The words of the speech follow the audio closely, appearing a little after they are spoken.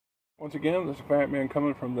Once again, this is Fat Man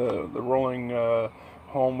coming from the rolling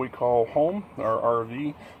home we call home, our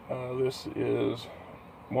RV. This is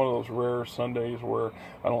one of those rare Sundays where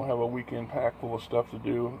I don't have a weekend packed full of stuff to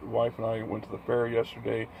do. The wife and I went to the fair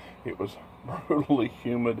yesterday. It was brutally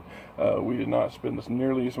humid. We did not spend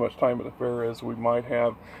nearly as much time at the fair as we might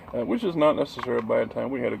have, which is not necessarily a bad time.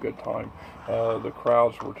 We had a good time. The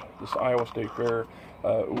crowds were, this Iowa State Fair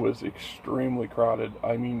was extremely crowded.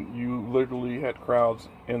 I mean, you literally had crowds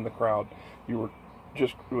in the crowd. You were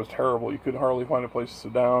just, it was terrible. You could hardly find a place to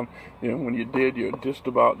sit down. You know, when you did, you just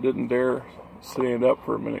about didn't dare stand up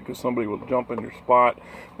for a minute because somebody would jump in your spot.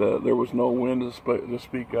 There was no wind to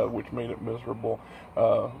speak of, which made it miserable.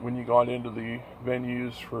 When you got into the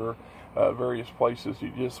venues for various places,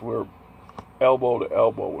 you just were elbow to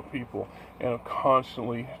elbow with people and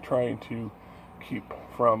constantly trying to keep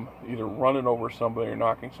from either running over somebody or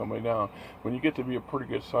knocking somebody down. When you get to be a pretty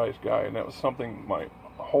good sized guy, and that was something my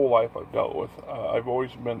whole life I've dealt with. I've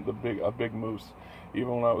always been a big moose,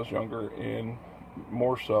 even when I was younger, and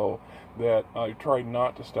more so that I try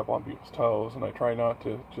not to step on people's toes, and I try not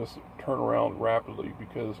to just turn around rapidly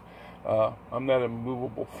because I'm that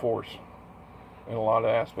immovable force in a lot of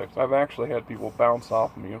aspects. I've actually had people bounce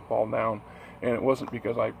off me and fall down, and it wasn't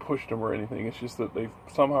because I pushed them or anything. It's just that they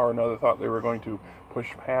somehow or another thought they were going to push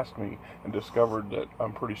past me and discovered that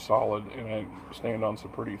I'm pretty solid and I stand on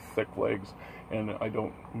some pretty thick legs and I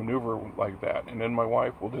don't maneuver like that. And then my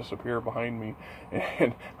wife will disappear behind me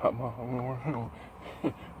and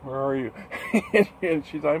where are you? And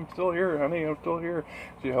she's, I'm still here, honey, I'm still here.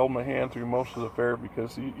 She held my hand through most of the fair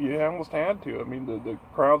because you almost had to. I mean, the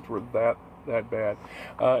crowds were that bad.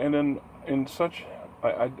 And then in such,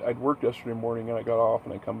 I'd worked yesterday morning and I got off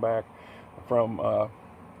and I come back from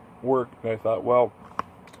work and I thought, well,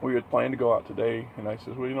 we had planned to go out today, and I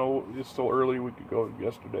said, well, you know, it's still early, we could go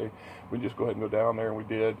yesterday. We just go ahead and go down there, and we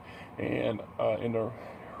did. And in a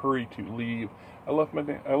hurry to leave, I left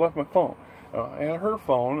my phone. I had her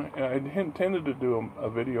phone, and I intended to do a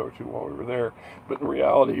video or two while we were there, but the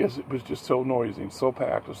reality is it was just so noisy, and so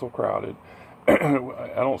packed, and so crowded.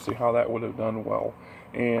 I don't see how that would have done well,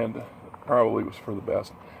 and probably was for the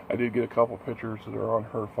best. I did get a couple pictures that are on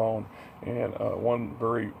her phone, and one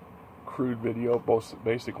very crude video, both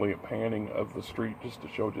basically a panning of the street just to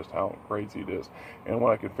show just how crazy it is. And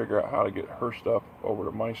when I can figure out how to get her stuff over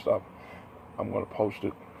to my stuff, I'm going to post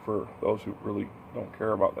it for those who really don't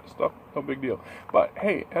care about that stuff. No big deal. But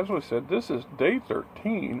hey, as I said, this is day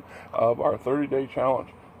 13 of our 30-day challenge.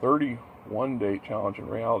 31-day challenge in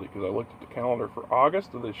reality, because I looked at the calendar for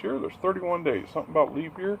August of this year. There's 31 days. Something about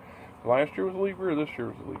leap year. Last year was a leap year. This year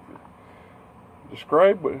was a leap year.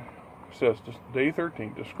 Describe what it says. Just day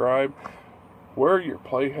 13. Describe where your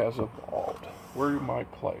play has evolved. Where you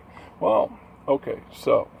might play. Well, okay.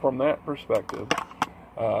 So from that perspective,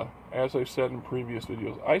 as I said in previous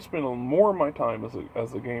videos, I spend more of my time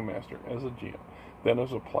as a game master, as a GM, than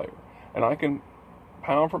as a player. And I can,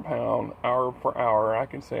 pound for pound, hour for hour, I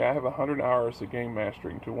can say I have 100 hours of game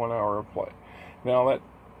mastering to 1 hour of play. Now that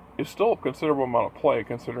is still a considerable amount of play,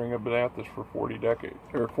 considering I've been at this for 40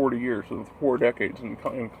 years, so 4 decades and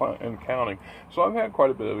counting. So I've had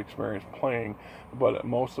quite a bit of experience playing, but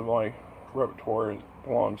most of my repertoire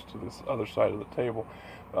belongs to this other side of the table.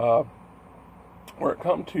 Where it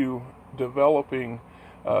comes to developing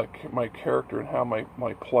my character and how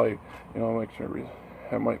my play, make sure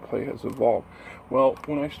how my play has evolved. Well,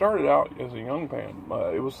 when I started out as a young man,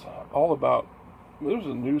 it was all about, there was a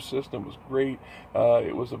new system, it was great.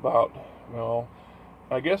 It was about, well,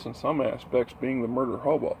 I guess in some aspects being the murder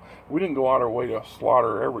hobo. We didn't go out our way to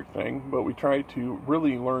slaughter everything, but we tried to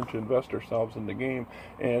really learn to invest ourselves in the game,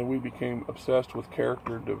 and we became obsessed with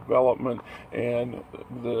character development and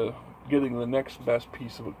getting the next best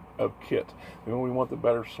piece of kit. We want the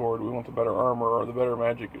better sword, we want the better armor, or the better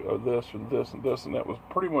magic of this and this and this, and that was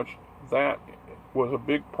pretty much, that was a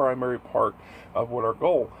big primary part of what our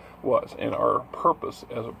goal was and our purpose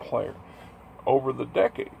as a player. Over the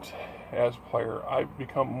decades as a player, I've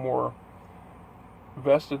become more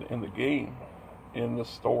vested in the game, in the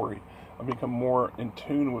story. I've become more in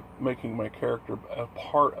tune with making my character a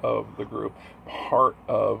part of the group, part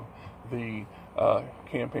of the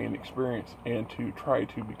campaign experience, and to try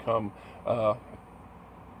to become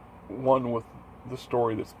one with the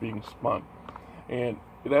story that's being spun. And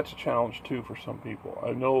that's a challenge too for some people.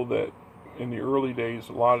 I know that in the early days,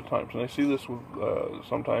 a lot of times, and I see this with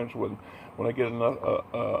sometimes when I get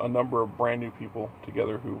a number of brand new people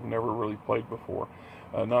together who've never really played before,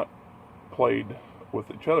 not played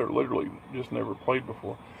with each other, literally just never played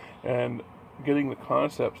before, and getting the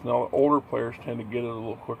concepts. Now, the older players tend to get it a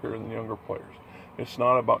little quicker than the younger players. It's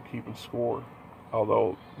not about keeping score.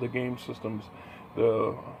 although the game systems,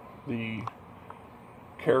 the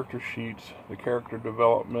character sheets, the character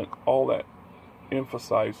development, all that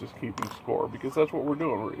emphasizes keeping score, because that's what we're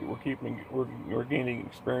doing. We're gaining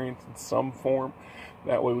experience in some form.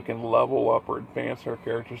 That way we can level up or advance our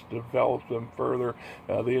characters, develop them further.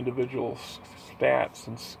 The individual stats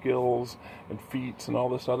and skills and feats and all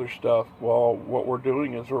this other stuff. Well, what we're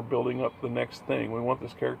doing is we're building up the next thing. We want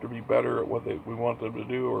this character to be better at what we want them to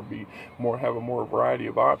do, or have a more variety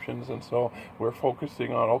of options. And so we're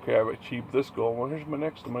focusing on, okay, I've achieved this goal. Well, here's my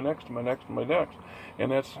next, and my next, and my next, and my next.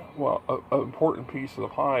 And that's, well, an important piece of the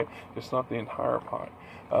pie. It's not the entire pie.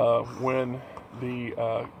 When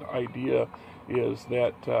the idea is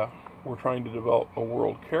that we're trying to develop a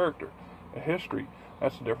world character, a history,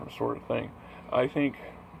 that's a different sort of thing. I think,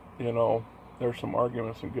 there's some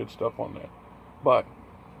arguments and good stuff on that. But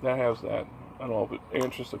that has that. I don't know if it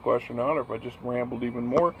answers the question or not, or if I just rambled even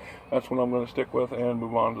more. That's what I'm going to stick with and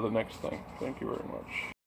move on to the next thing. Thank you very much.